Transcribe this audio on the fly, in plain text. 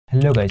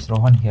Hello guys,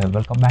 Rohan here.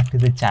 Welcome back to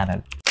the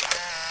channel.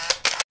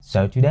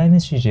 So today in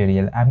this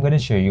tutorial, I'm going to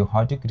show you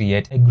how to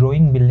create a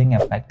growing building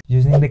effect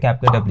using the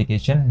Capcut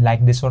application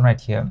like this one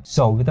right here.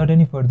 So without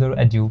any further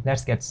ado,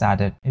 let's get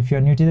started. If you're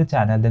new to the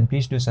channel, then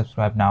please do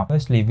subscribe now.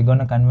 Firstly, we're going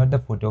to convert the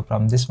photo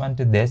from this one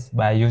to this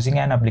by using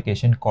an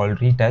application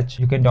called Retouch.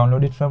 You can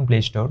download it from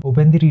Play Store.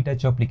 Open the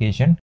Retouch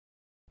application,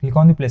 click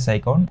on the plus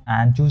icon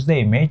and choose the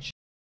image.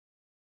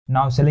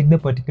 Now select the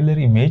particular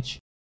image.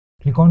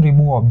 Click on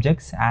remove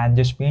objects and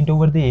just paint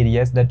over the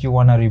areas that you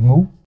want to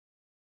remove.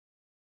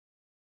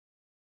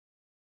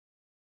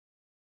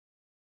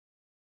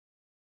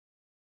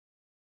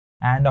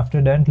 And after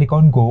done, click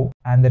on go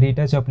and the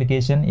Retouch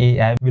application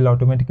AI will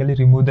automatically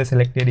remove the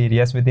selected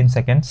areas within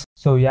seconds.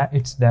 So yeah,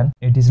 it's done.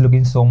 It is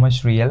looking so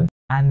much real.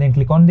 And then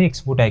click on the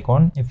export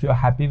icon if you are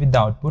happy with the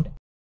output.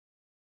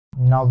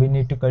 Now we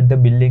need to cut the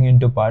building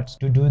into parts.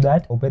 To do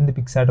that, open the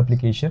Capcut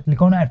application,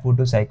 click on add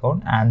photos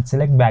icon and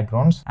select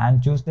backgrounds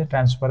and choose the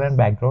transparent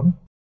background.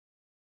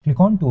 Click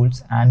on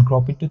tools and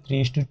crop it to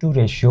 3:2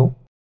 ratio.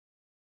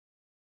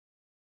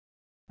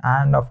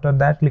 And after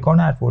that, click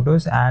on add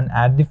photos and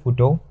add the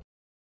photo.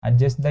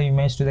 Adjust the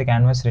image to the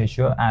canvas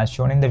ratio as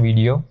shown in the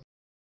video.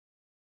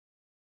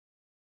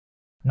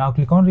 Now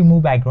click on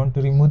remove background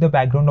to remove the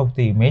background of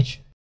the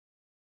image.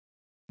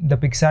 The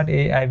Capcut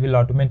AI will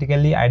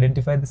automatically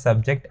identify the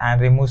subject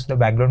and removes the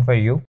background for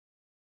you.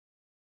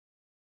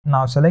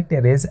 Now select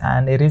erase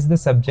and erase the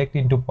subject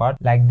into part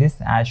like this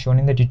as shown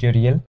in the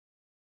tutorial.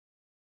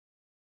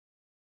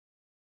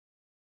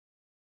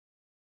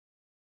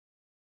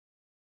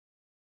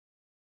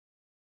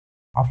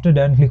 After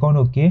done, click on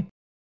OK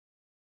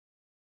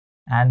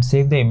and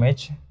save the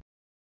image.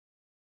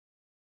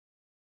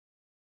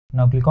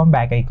 Now click on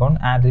back icon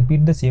and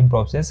repeat the same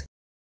process.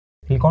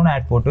 Click on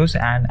add photos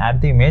and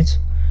add the image.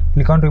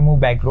 Click on remove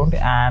background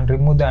and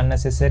remove the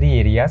unnecessary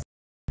areas.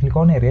 Click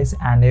on erase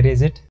and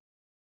erase it.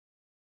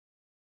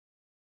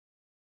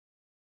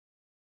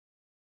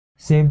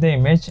 Save the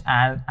image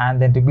and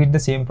then repeat the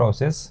same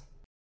process.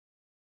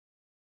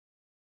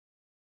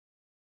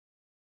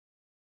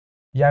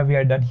 Yeah, we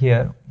are done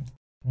here.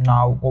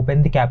 Now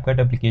open the Capcut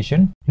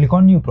application. Click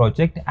on new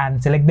project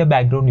and select the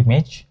background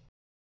image.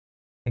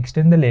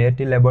 Extend the layer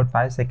till about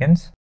 5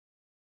 seconds.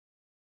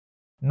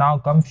 Now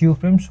come few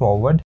frames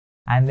forward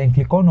and then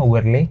click on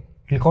overlay.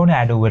 Click on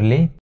add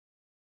overlay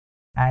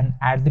and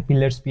add the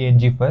pillars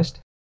PNG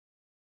first.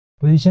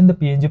 Position the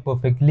PNG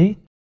perfectly.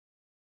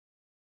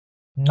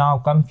 Now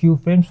come few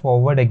frames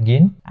forward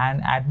again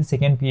and add the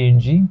second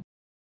PNG.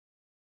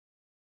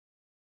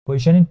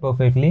 Position it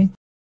perfectly.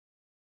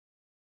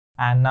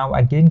 And now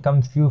again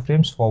come few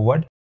frames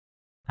forward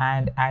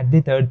and add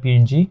the third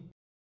PNG.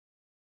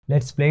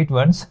 Let's play it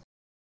once.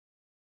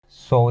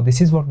 So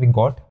this is what we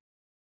got.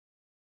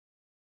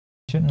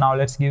 Now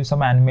let's give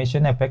some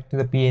animation effect to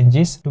the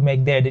PNGs to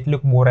make the edit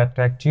look more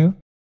attractive.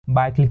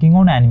 By clicking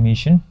on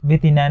animation,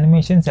 with in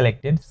animation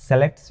selected,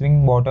 select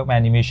swing bottom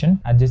animation.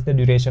 Adjust the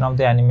duration of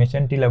the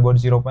animation till about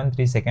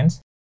 0.3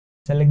 seconds.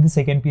 Select the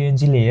second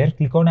PNG layer,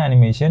 click on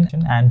animation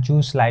and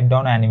choose slide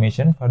down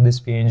animation for this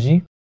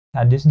PNG.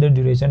 Adjust the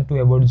duration to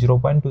about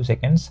 0.2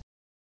 seconds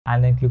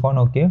and then click on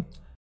OK.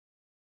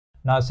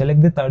 Now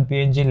select the third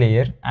PNG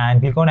layer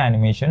and click on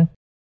animation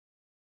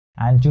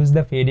and choose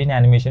the fade in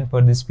animation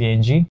for this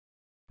PNG.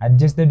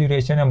 Adjust the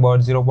duration about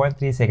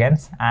 0.3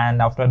 seconds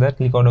and after that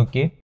click on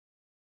OK.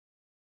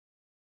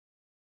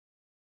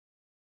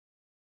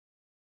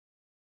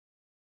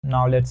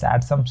 Now let's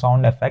add some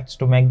sound effects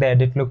to make the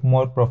edit look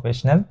more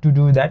professional. To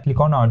do that, click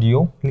on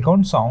audio, click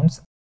on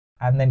sounds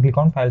and then click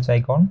on files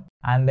icon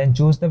and then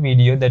choose the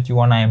video that you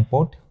want to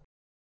import.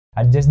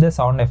 Adjust the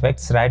sound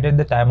effects right at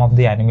the time of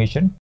the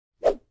animation.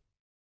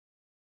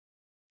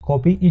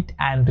 Copy it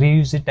and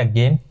reuse it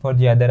again for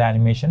the other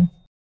animation.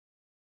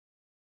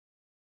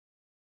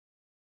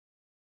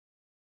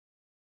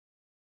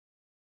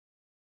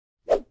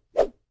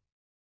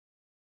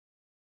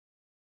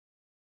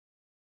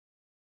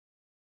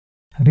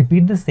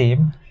 Repeat the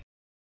same.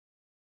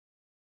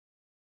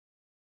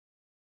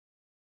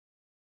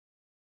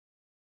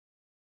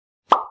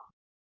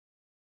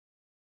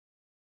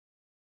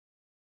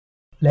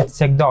 Let's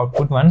check the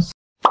output once.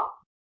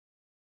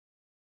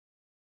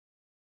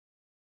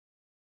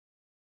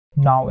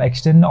 Now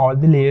extend all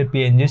the layer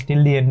PNGs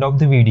till the end of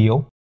the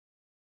video.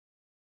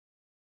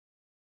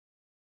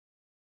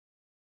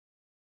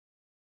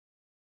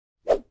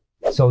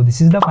 So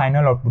this is the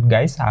final output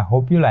guys. I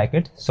hope you like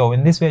it. So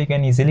in this way you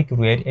can easily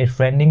create a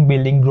trending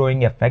building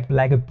growing effect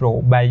like a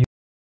pro by